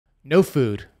No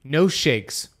food, no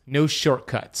shakes, no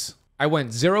shortcuts. I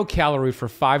went 0 calorie for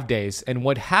 5 days, and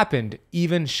what happened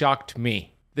even shocked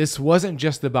me. This wasn't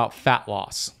just about fat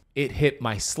loss. It hit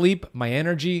my sleep, my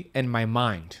energy, and my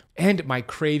mind. And my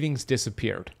cravings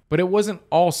disappeared. But it wasn't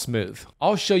all smooth.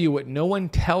 I'll show you what no one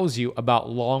tells you about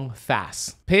long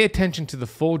fasts. Pay attention to the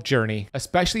full journey,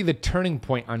 especially the turning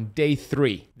point on day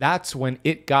 3. That's when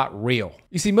it got real.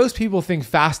 You see, most people think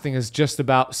fasting is just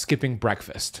about skipping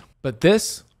breakfast. But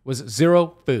this was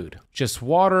 0 food, just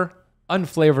water,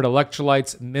 unflavored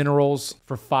electrolytes, minerals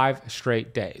for 5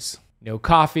 straight days. No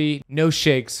coffee, no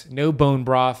shakes, no bone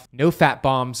broth, no fat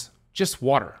bombs, just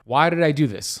water. Why did I do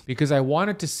this? Because I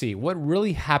wanted to see what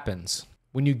really happens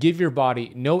when you give your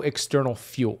body no external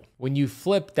fuel, when you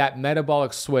flip that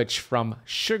metabolic switch from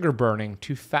sugar burning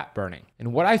to fat burning.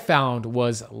 And what I found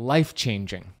was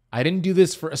life-changing. I didn't do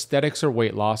this for aesthetics or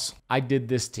weight loss. I did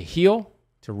this to heal,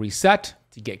 to reset,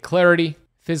 to get clarity,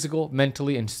 physical,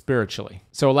 mentally, and spiritually.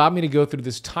 So allow me to go through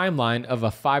this timeline of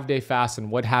a 5-day fast and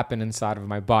what happened inside of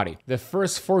my body. The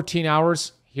first 14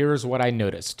 hours, here's what I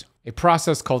noticed. A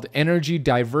process called energy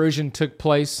diversion took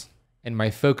place, and my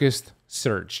focus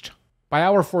surged. By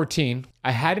hour 14,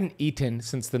 I hadn't eaten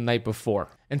since the night before,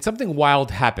 and something wild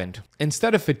happened.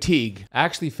 Instead of fatigue, I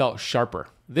actually felt sharper.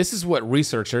 This is what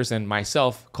researchers and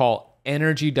myself call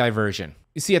energy diversion.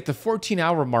 You see, at the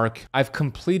 14-hour mark, I've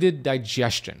completed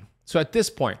digestion. So at this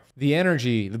point, the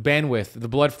energy, the bandwidth, the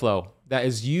blood flow that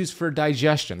is used for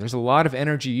digestion, there's a lot of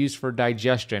energy used for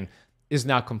digestion, is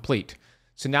now complete.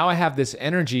 So now I have this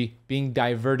energy being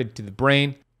diverted to the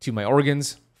brain, to my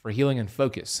organs, for healing and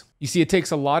focus. You see, it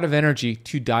takes a lot of energy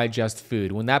to digest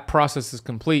food. When that process is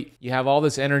complete, you have all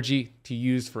this energy to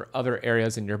use for other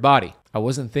areas in your body. I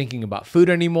wasn't thinking about food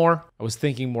anymore. I was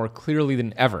thinking more clearly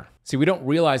than ever. See, we don't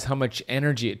realize how much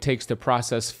energy it takes to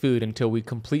process food until we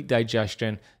complete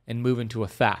digestion and move into a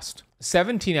fast.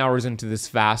 17 hours into this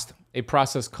fast, a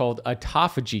process called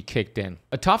autophagy kicked in.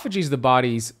 Autophagy is the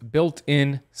body's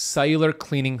built-in cellular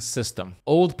cleaning system.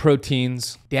 Old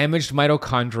proteins, damaged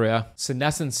mitochondria,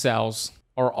 senescent cells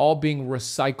are all being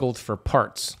recycled for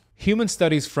parts. Human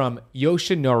studies from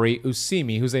Yoshinori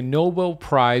Usimi, who's a Nobel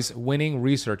Prize winning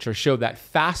researcher, show that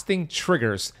fasting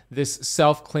triggers this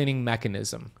self-cleaning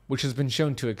mechanism, which has been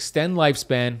shown to extend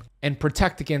lifespan and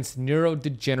protect against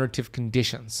neurodegenerative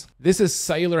conditions. This is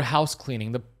cellular house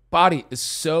cleaning. The body is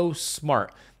so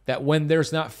smart that when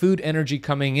there's not food energy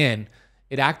coming in,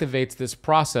 it activates this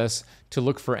process to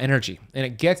look for energy. And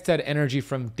it gets that energy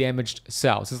from damaged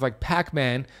cells. It's like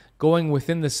Pac-Man going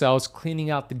within the cells,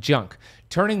 cleaning out the junk,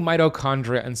 turning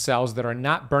mitochondria and cells that are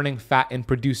not burning fat and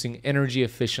producing energy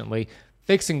efficiently,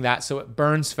 fixing that so it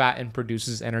burns fat and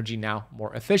produces energy now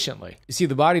more efficiently. You see,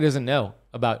 the body doesn't know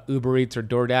about Uber Eats or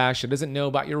DoorDash. It doesn't know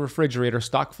about your refrigerator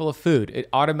stocked full of food. It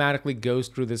automatically goes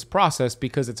through this process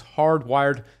because it's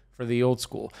hardwired for the old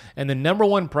school. And the number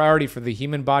one priority for the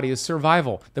human body is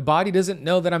survival. The body doesn't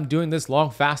know that I'm doing this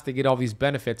long fast to get all these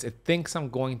benefits. It thinks I'm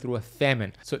going through a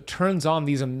famine. So it turns on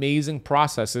these amazing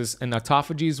processes, and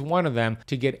autophagy is one of them,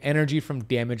 to get energy from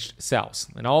damaged cells.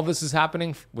 And all this is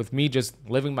happening with me just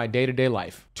living my day-to-day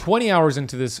life. 20 hours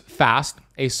into this fast,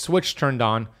 a switch turned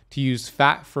on to use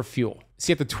fat for fuel.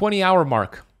 See, at the 20-hour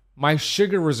mark, my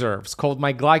sugar reserves, called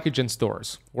my glycogen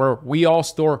stores, where we all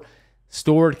store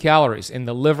stored calories in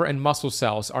the liver and muscle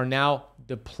cells, are now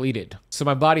depleted. So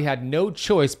my body had no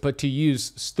choice but to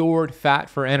use stored fat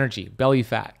for energy, belly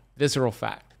fat, visceral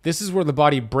fat. This is where the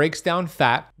body breaks down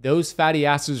fat. Those fatty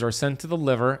acids are sent to the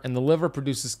liver, and the liver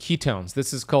produces ketones.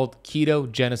 This is called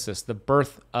ketogenesis, the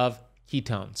birth of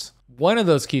ketones. One of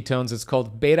those ketones is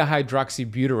called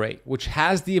beta-hydroxybutyrate, which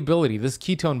has the ability, this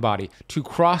ketone body, to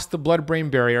cross the blood-brain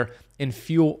barrier and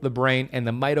fuel the brain and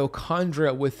the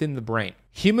mitochondria within the brain.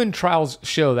 Human trials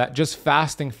show that just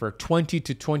fasting for 20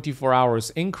 to 24 hours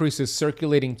increases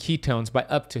circulating ketones by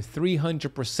up to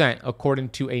 300%, according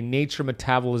to a Nature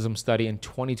Metabolism study in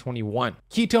 2021.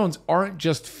 Ketones aren't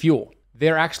just fuel.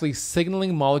 They're actually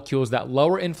signaling molecules that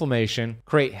lower inflammation,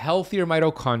 create healthier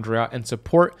mitochondria, and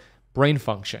support brain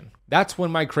function. That's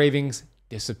when my cravings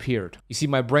disappeared. You see,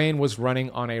 my brain was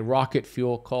running on a rocket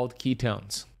fuel called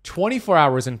ketones. 24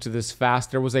 hours into this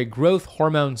fast, there was a growth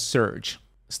hormone surge.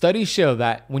 Studies show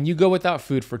that when you go without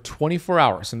food for 24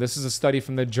 hours, and this is a study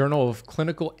from the Journal of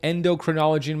Clinical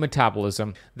Endocrinology and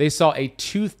Metabolism, they saw a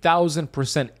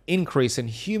 2,000% increase in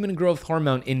human growth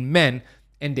hormone in men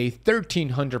and a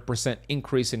 1,300%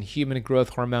 increase in human growth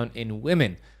hormone in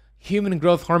women. Human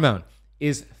growth hormone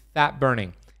is fat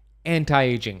burning,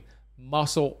 anti-aging,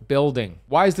 muscle building.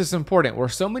 Why is this important? Where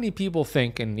so many people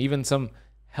think, and even some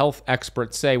health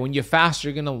experts say, when you fast,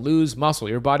 you're going to lose muscle.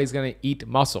 Your body's going to eat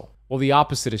muscle. Well, the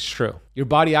opposite is true. Your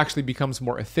body actually becomes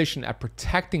more efficient at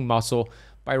protecting muscle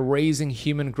by raising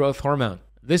human growth hormone.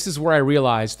 This is where I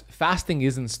realized fasting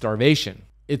isn't starvation.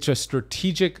 It's a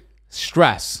strategic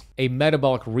stress, a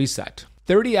metabolic reset.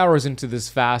 30 hours into this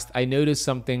fast, I noticed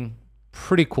something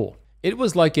pretty cool. It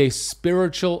was like a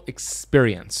spiritual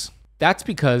experience. That's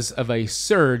because of a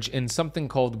surge in something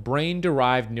called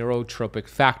brain-derived neurotrophic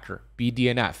factor,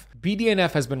 BDNF.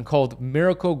 BDNF has been called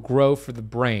miracle grow for the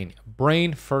brain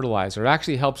fertilizer. It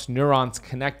actually helps neurons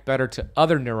connect better to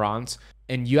other neurons,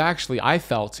 and I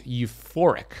felt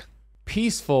euphoric,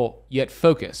 peaceful yet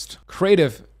focused,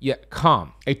 creative yet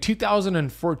calm. A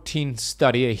 2014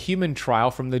 study, a human trial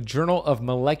from the Journal of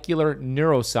Molecular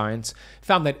Neuroscience,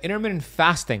 found that intermittent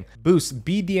fasting boosts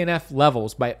BDNF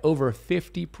levels by over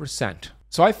 50%.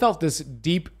 So I felt this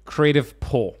deep creative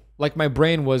pull, like my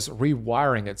brain was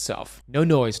rewiring itself. No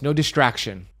noise, no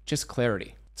distraction, just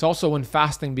clarity. It's also when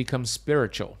fasting becomes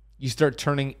spiritual. You start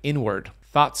turning inward.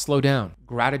 Thoughts slow down.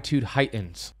 Gratitude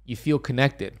heightens. You feel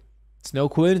connected. It's no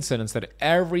coincidence that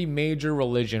every major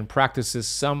religion practices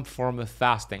some form of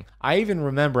fasting. I even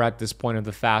remember at this point of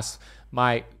the fast,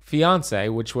 my fiance,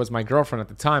 which was my girlfriend at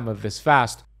the time of this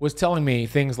fast, was telling me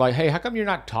things like, hey, how come you're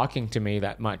not talking to me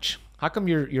that much? How come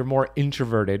you're more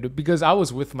introverted? Because I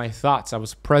was with my thoughts. I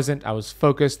was present, I was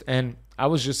focused, and I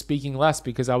was just speaking less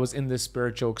because I was in this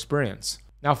spiritual experience.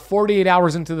 Now, 48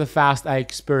 hours into the fast, I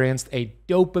experienced a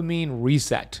dopamine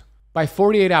reset. By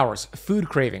 48 hours, food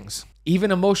cravings, even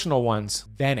emotional ones,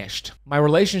 vanished. My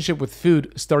relationship with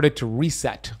food started to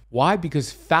reset. Why?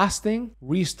 Because fasting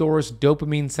restores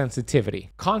dopamine sensitivity.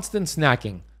 Constant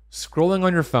snacking, scrolling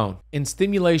on your phone, and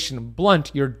stimulation blunt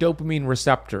your dopamine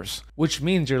receptors, which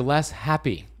means you're less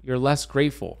happy, you're less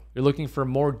grateful, you're looking for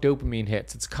more dopamine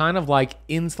hits. It's kind of like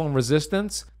insulin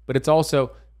resistance, but it's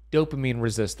also dopamine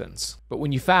resistance. But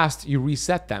when you fast, you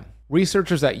reset them.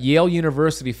 Researchers at Yale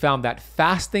University found that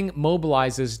fasting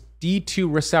mobilizes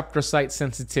D2 receptor site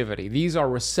sensitivity. These are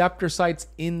receptor sites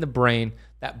in the brain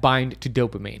that bind to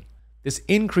dopamine. This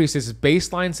increases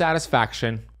baseline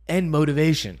satisfaction and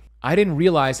motivation. I didn't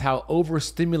realize how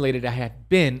overstimulated I had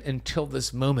been until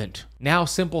this moment. Now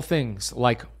simple things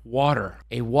like water,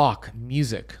 a walk,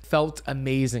 music felt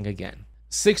amazing again.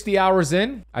 60 hours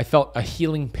in, I felt a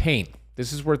healing pain.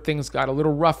 This is where things got a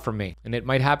little rough for me, and it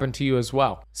might happen to you as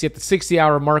well. See, at the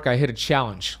 60-hour mark, I hit a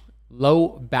challenge: low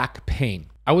back pain.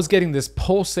 I was getting this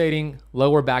pulsating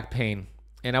lower back pain,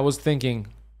 and I was thinking,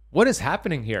 what is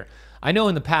happening here? I know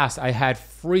in the past I had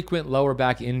frequent lower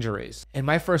back injuries, and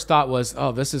my first thought was,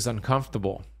 oh, this is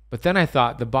uncomfortable. But then I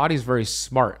thought, the body's very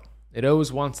smart. It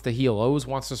always wants to heal, always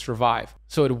wants to survive.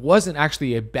 So it wasn't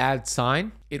actually a bad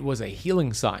sign, it was a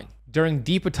healing sign. During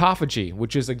deep autophagy,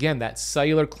 which is again that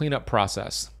cellular cleanup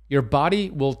process, your body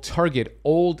will target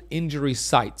old injury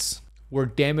sites where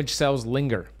damaged cells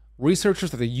linger.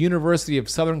 Researchers at the University of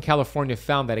Southern California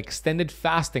found that extended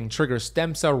fasting triggers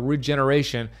stem cell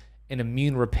regeneration and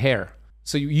immune repair.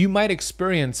 So you might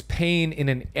experience pain in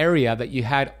an area that you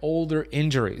had older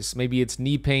injuries. Maybe it's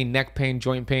knee pain, neck pain,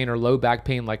 joint pain, or low back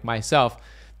pain like myself.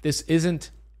 This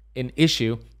isn't an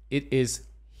issue, it is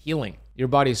healing. Your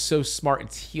body is so smart,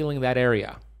 it's healing that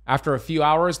area. After a few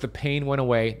hours, the pain went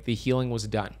away, the healing was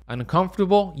done.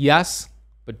 Uncomfortable, yes,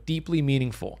 but deeply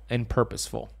meaningful and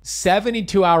purposeful.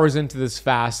 72 hours into this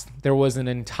fast, there was an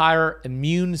entire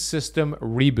immune system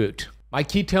reboot. My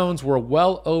ketones were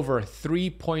well over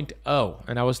 3.0,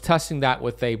 and I was testing that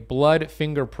with a blood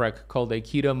finger prick called a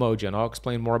Ketomoja, and I'll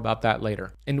explain more about that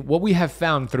later. And what we have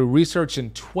found through research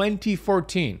in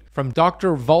 2014 from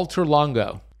Dr. Walter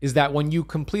Longo is that when you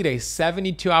complete a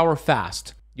 72-hour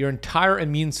fast, your entire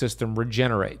immune system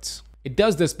regenerates. It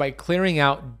does this by clearing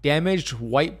out damaged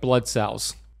white blood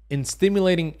cells and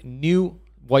stimulating new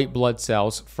white blood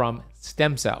cells from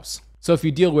stem cells. So if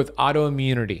you deal with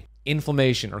autoimmunity,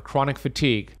 inflammation, or chronic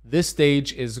fatigue, this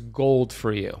stage is gold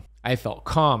for you. I felt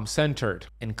calm, centered,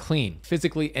 and clean,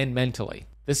 physically and mentally.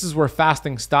 This is where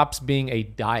fasting stops being a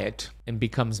diet and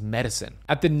becomes medicine.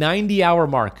 At the 90-hour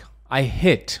mark, I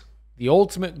hit the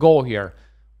ultimate goal here,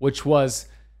 which was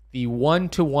the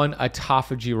 1-to-1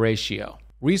 autophagy ratio.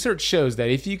 Research shows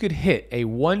that if you could hit a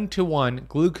 1-to-1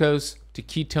 glucose to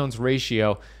ketones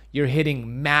ratio, you're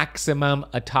hitting maximum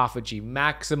autophagy,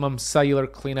 maximum cellular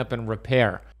cleanup and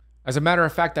repair. As a matter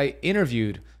of fact, I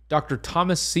interviewed Dr.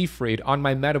 Thomas Seyfried on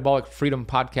my Metabolic Freedom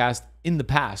podcast in the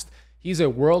past. He's a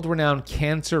world-renowned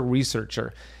cancer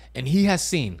researcher, and he has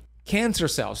seen cancer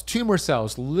cells, tumor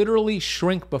cells, literally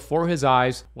shrink before his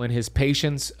eyes when his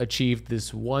patients achieved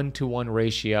this 1-to-1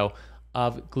 ratio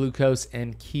of glucose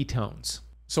and ketones.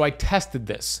 So I tested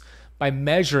this by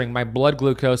measuring my blood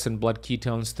glucose and blood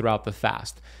ketones throughout the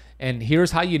fast. And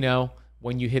here's how you know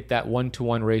when you hit that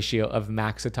 1-to-1 ratio of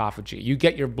max autophagy. You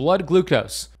get your blood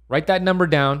glucose. Write that number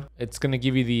down. It's going to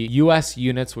give you the US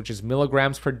units, which is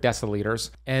milligrams per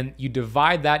deciliters, and you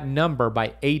divide that number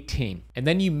by 18. And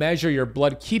then you measure your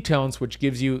blood ketones, which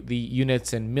gives you the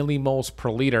units in millimoles per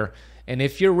liter. And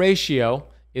if your ratio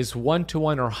is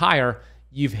 1-to-1 or higher,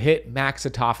 you've hit max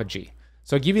autophagy.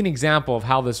 So I'll give you an example of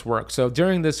how this works. So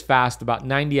during this fast, about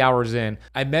 90 hours in,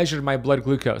 I measured my blood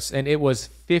glucose and it was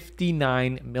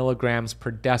 59 milligrams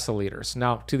per deciliters.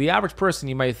 Now, to the average person,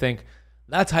 you might think,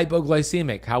 that's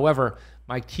hypoglycemic. However,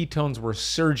 my ketones were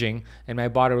surging and my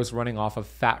body was running off of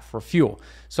fat for fuel.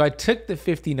 So I took the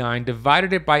 59,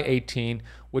 divided it by 18,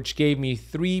 which gave me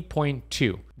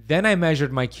 3.2. Then I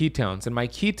measured my ketones, and my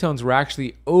ketones were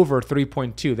actually over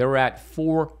 3.2. They were at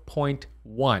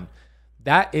 4.1.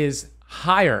 That is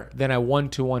higher than a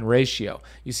 1-to-1 ratio.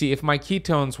 You see, if my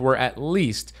ketones were at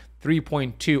least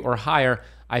 3.2 or higher,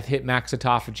 I've hit max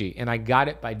autophagy, and I got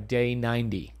it by day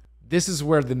 90. This is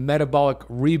where the metabolic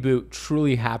reboot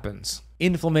truly happens.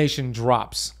 Inflammation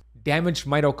drops. Damaged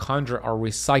mitochondria are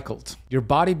recycled. Your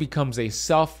body becomes a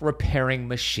self-repairing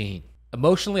machine.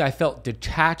 Emotionally, I felt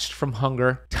detached from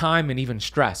hunger, time, and even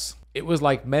stress. It was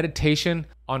like meditation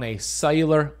on a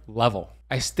cellular level.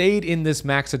 I stayed in this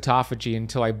max autophagy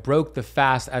until I broke the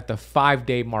fast at the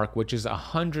 5-day mark, which is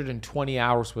 120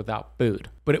 hours without food.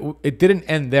 But it didn't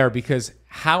end there, because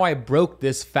how I broke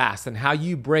this fast and how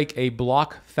you break a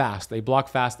block fast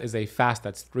is a fast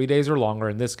that's 3 days or longer,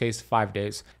 in this case 5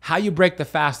 days. How you break the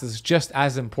fast is just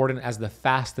as important as the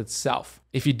fast itself.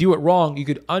 If you do it wrong, you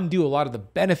could undo a lot of the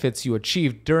benefits you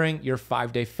achieved during your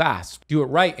 5-day fast. Do it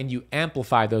right and you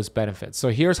amplify those benefits. So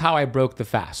here's how I broke the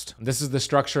fast. This is the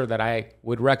structure that I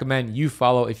would recommend you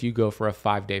follow if you go for a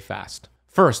 5-day fast.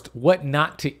 First, what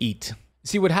not to eat.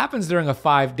 See, what happens during a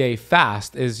 5-day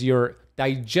fast is your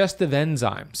digestive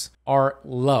enzymes are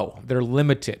low. They're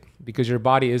limited because your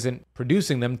body isn't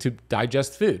producing them to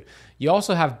digest food. You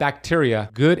also have bacteria,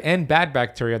 good and bad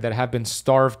bacteria, that have been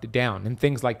starved down. And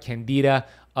things like candida,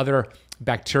 other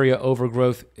bacteria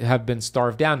overgrowth have been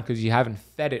starved down because you haven't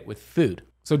fed it with food.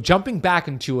 So jumping back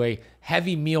into a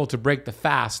heavy meal to break the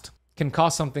fast can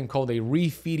cause something called a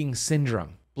refeeding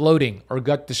syndrome. Bloating or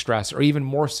gut distress or even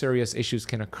more serious issues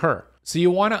can occur. So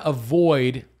you want to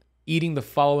avoid eating the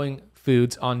following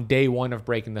foods on day 1 of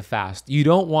breaking the fast. You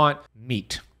don't want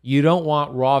meat. You don't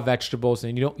want raw vegetables,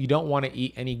 and you don't want to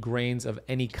eat any grains of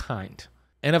any kind.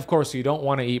 And of course, you don't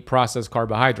want to eat processed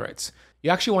carbohydrates. You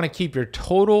actually want to keep your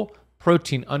total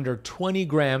protein under 20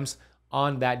 grams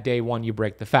on that day 1 you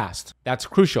break the fast. That's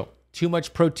crucial. Too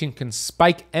much protein can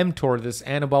spike mTOR, this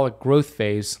anabolic growth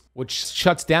phase, which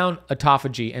shuts down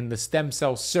autophagy and the stem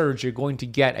cell surge you're going to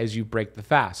get as you break the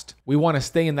fast. We want to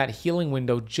stay in that healing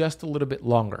window just a little bit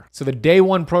longer. So the day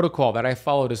 1 protocol that I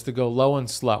followed is to go low and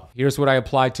slow. Here's what I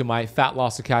apply to my Fat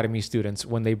Loss Academy students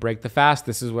when they break the fast.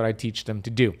 This is what I teach them to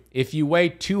do. If you weigh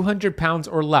 200 pounds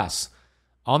or less,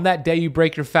 on that day you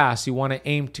break your fast, you want to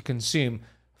aim to consume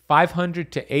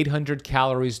 500 to 800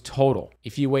 calories total.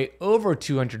 If you weigh over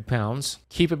 200 pounds,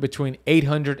 keep it between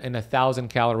 800 and 1,000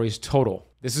 calories total.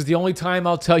 This is the only time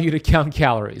I'll tell you to count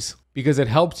calories because it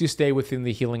helps you stay within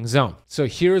the healing zone. So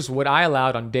here's what I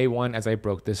allowed on day 1 as I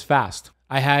broke this fast.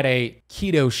 I had a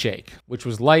keto shake, which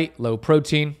was light, low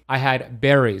protein. I had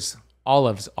berries,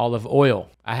 olives, olive oil.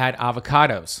 I had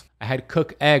avocados. I had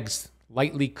cooked eggs,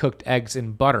 lightly cooked eggs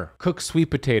in butter, cooked sweet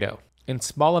potato, and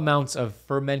small amounts of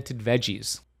fermented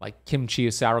veggies like kimchi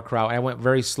or sauerkraut. I went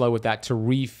very slow with that to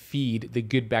refeed the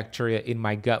good bacteria in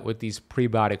my gut with these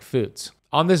prebiotic foods.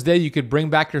 On this day, you could bring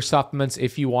back your supplements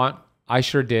if you want. I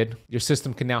sure did. Your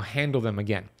system can now handle them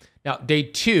again. Now, day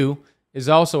 2 is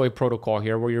also a protocol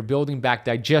here where you're building back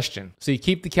digestion. So you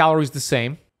keep the calories the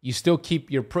same. You still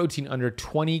keep your protein under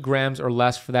 20 grams or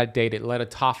less for that day to let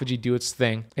autophagy do its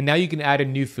thing. And now you can add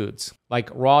in new foods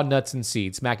like raw nuts and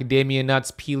seeds, macadamia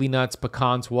nuts, pili nuts,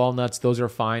 pecans, walnuts. Those are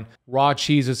fine. Raw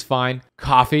cheese is fine.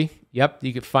 Coffee. Yep,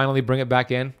 you could finally bring it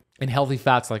back in. And healthy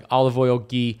fats like olive oil,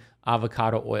 ghee,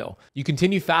 avocado oil. You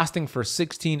continue fasting for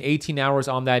 16, 18 hours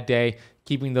on that day,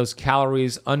 keeping those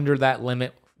calories under that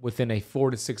limit within a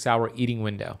 4 to 6 hour eating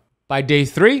window. By day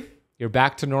 3, you're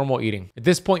back to normal eating. At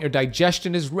this point, your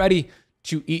digestion is ready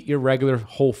to eat your regular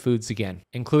whole foods again,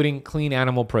 including clean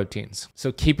animal proteins.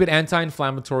 So keep it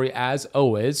anti-inflammatory as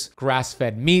always.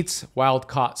 Grass-fed meats,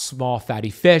 wild-caught small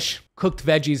fatty fish, cooked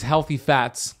veggies, healthy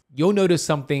fats. You'll notice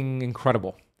something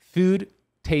incredible. Food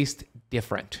tastes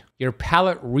different. Your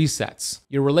palate resets.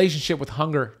 Your relationship with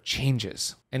hunger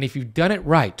changes. And if you've done it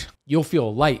right, you'll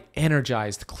feel light,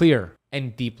 energized, clear,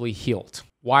 and deeply healed.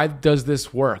 Why does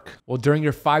this work? Well, during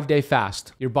your 5-day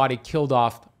fast, your body killed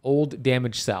off old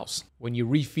damaged cells. When you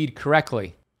refeed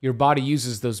correctly, your body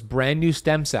uses those brand new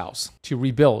stem cells to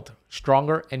rebuild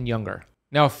stronger and younger.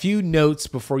 Now, a few notes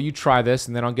before you try this,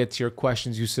 and then I'll get to your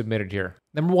questions you submitted here.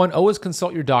 Number one, always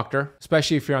consult your doctor,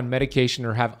 especially if you're on medication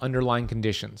or have underlying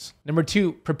conditions. Number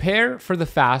two, prepare for the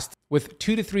fast with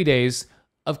 2 to 3 days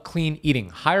of clean eating,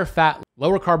 higher fat,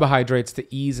 lower carbohydrates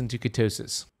to ease into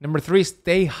ketosis. Number three,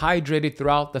 stay hydrated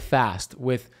throughout the fast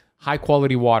with high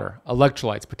quality water,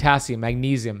 electrolytes, potassium,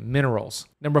 magnesium, minerals.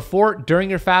 Number four, during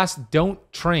your fast, don't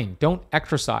train, don't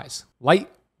exercise. Light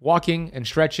walking and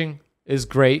stretching is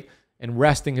great, and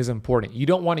resting is important. You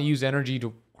don't want to use energy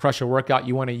to crush a workout.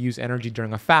 You want to use energy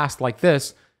during a fast like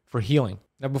this for healing.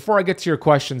 Now, before I get to your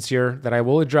questions here that I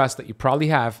will address that you probably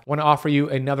have, I want to offer you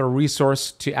another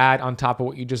resource to add on top of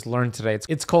what you just learned today.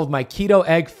 It's called my Keto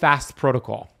Egg Fast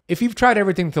Protocol. If you've tried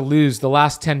everything to lose the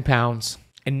last 10 pounds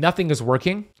and nothing is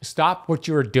working, stop what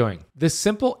you are doing. This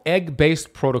simple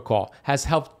egg-based protocol has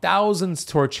helped thousands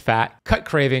torch fat, cut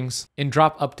cravings, and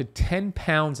drop up to 10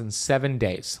 pounds in 7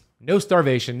 days. No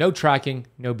starvation, no tracking,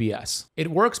 no BS. It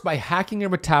works by hacking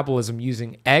your metabolism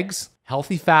using eggs,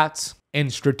 healthy fats,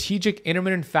 and strategic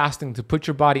intermittent fasting to put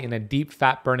your body in a deep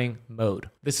fat burning mode.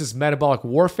 This is metabolic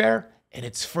warfare, and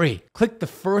it's free. Click the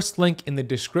first link in the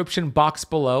description box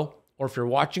below, or if you're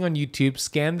watching on YouTube,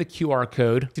 scan the QR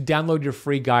code to download your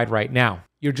free guide right now.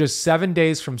 You're just 7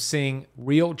 days from seeing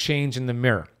real change in the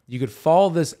mirror. You could follow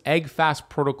this egg fast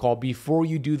protocol before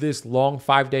you do this long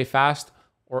 5-day fast,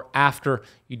 or after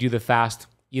you do the fast.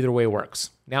 Either way works.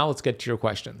 Now let's get to your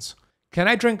questions. Can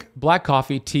I drink black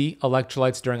coffee, tea,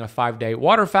 electrolytes during a 5-day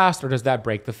water fast, or does that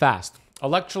break the fast?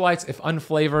 Electrolytes, if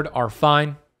unflavored, are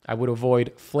fine. I would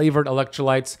avoid flavored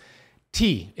electrolytes.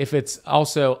 Tea, if it's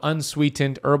also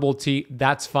unsweetened herbal tea,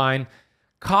 that's fine.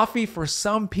 Coffee, for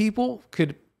some people,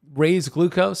 could raise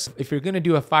glucose. If you're going to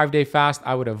do a 5-day fast,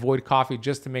 I would avoid coffee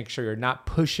just to make sure you're not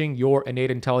pushing your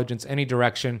innate intelligence any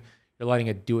direction. You're letting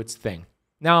it do its thing.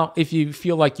 Now, if you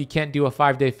feel like you can't do a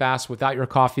 5-day fast without your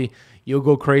coffee, you'll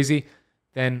go crazy,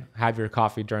 then have your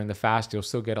coffee during the fast. You'll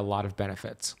still get a lot of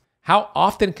benefits. How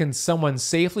often can someone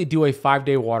safely do a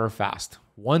 5-day water fast?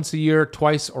 Once a year,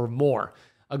 twice, or more?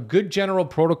 A good general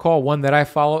protocol, one that I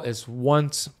follow, is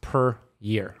once per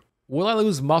year. Will I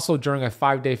lose muscle during a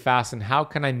 5-day fast, and how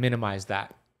can I minimize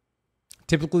that?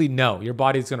 Typically, no. Your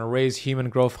body's going to raise human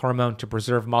growth hormone to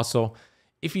preserve muscle.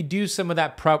 If you do some of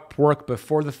that prep work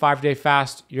before the 5-day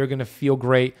fast, you're going to feel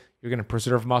great. You're going to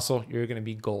preserve muscle. You're going to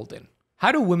be golden.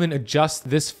 How do women adjust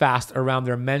this fast around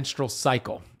their menstrual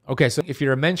cycle? Okay, so if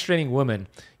you're a menstruating woman,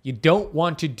 you don't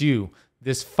want to do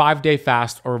this 5-day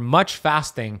fast or much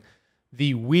fasting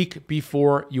the week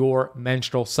before your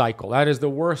menstrual cycle. That is the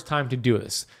worst time to do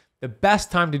this. The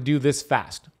best time to do this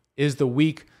fast is the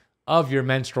week of your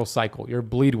menstrual cycle, your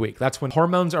bleed week. That's when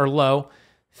hormones are low,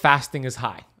 fasting is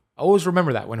high. Always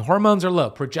remember that. When hormones are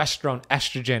low, progesterone,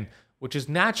 estrogen, which is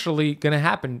naturally going to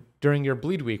happen during your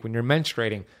bleed week when you're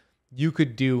menstruating, you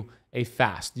could do a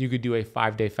fast. You could do a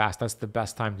 5-day fast. That's the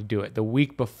best time to do it. The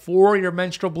week before your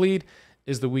menstrual bleed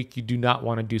is the week you do not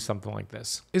want to do something like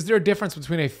this. Is there a difference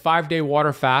between a 5-day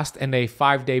water fast and a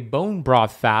 5-day bone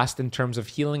broth fast in terms of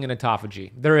healing and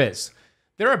autophagy? There is.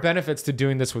 There are benefits to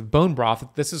doing this with bone broth.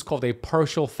 This is called a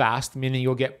partial fast, meaning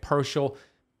you'll get partial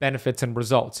benefits and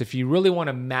results. If you really want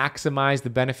to maximize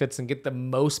the benefits and get the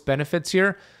most benefits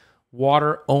here,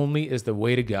 water only is the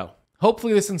way to go.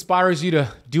 Hopefully this inspires you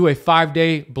to do a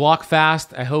 5-day block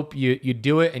fast. I hope you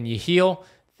do it and you heal.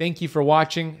 Thank you for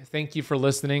watching. Thank you for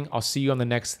listening. I'll see you on the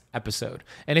next episode.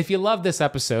 And if you love this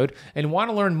episode and want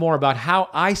to learn more about how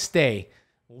I stay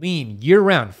lean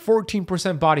year-round,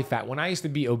 14% body fat, when I used to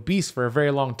be obese for a very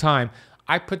long time,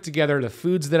 I put together the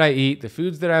foods that I eat, the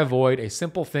foods that I avoid, a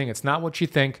simple thing. It's not what you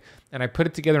think. And I put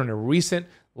it together in a recent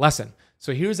lesson.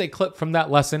 So here's a clip from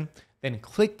that lesson. Then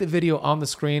click the video on the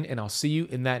screen and I'll see you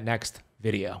in that next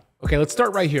video. Okay, let's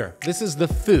start right here. This is the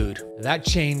food that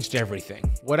changed everything.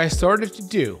 What I started to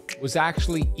do was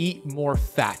actually eat more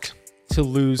fat to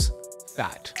lose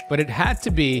fat, but it had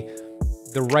to be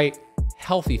the right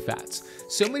healthy fats.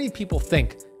 So many people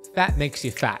think fat makes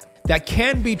you fat. That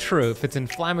can be true if it's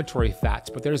inflammatory fats,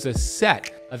 but there's a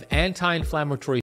set of anti-inflammatory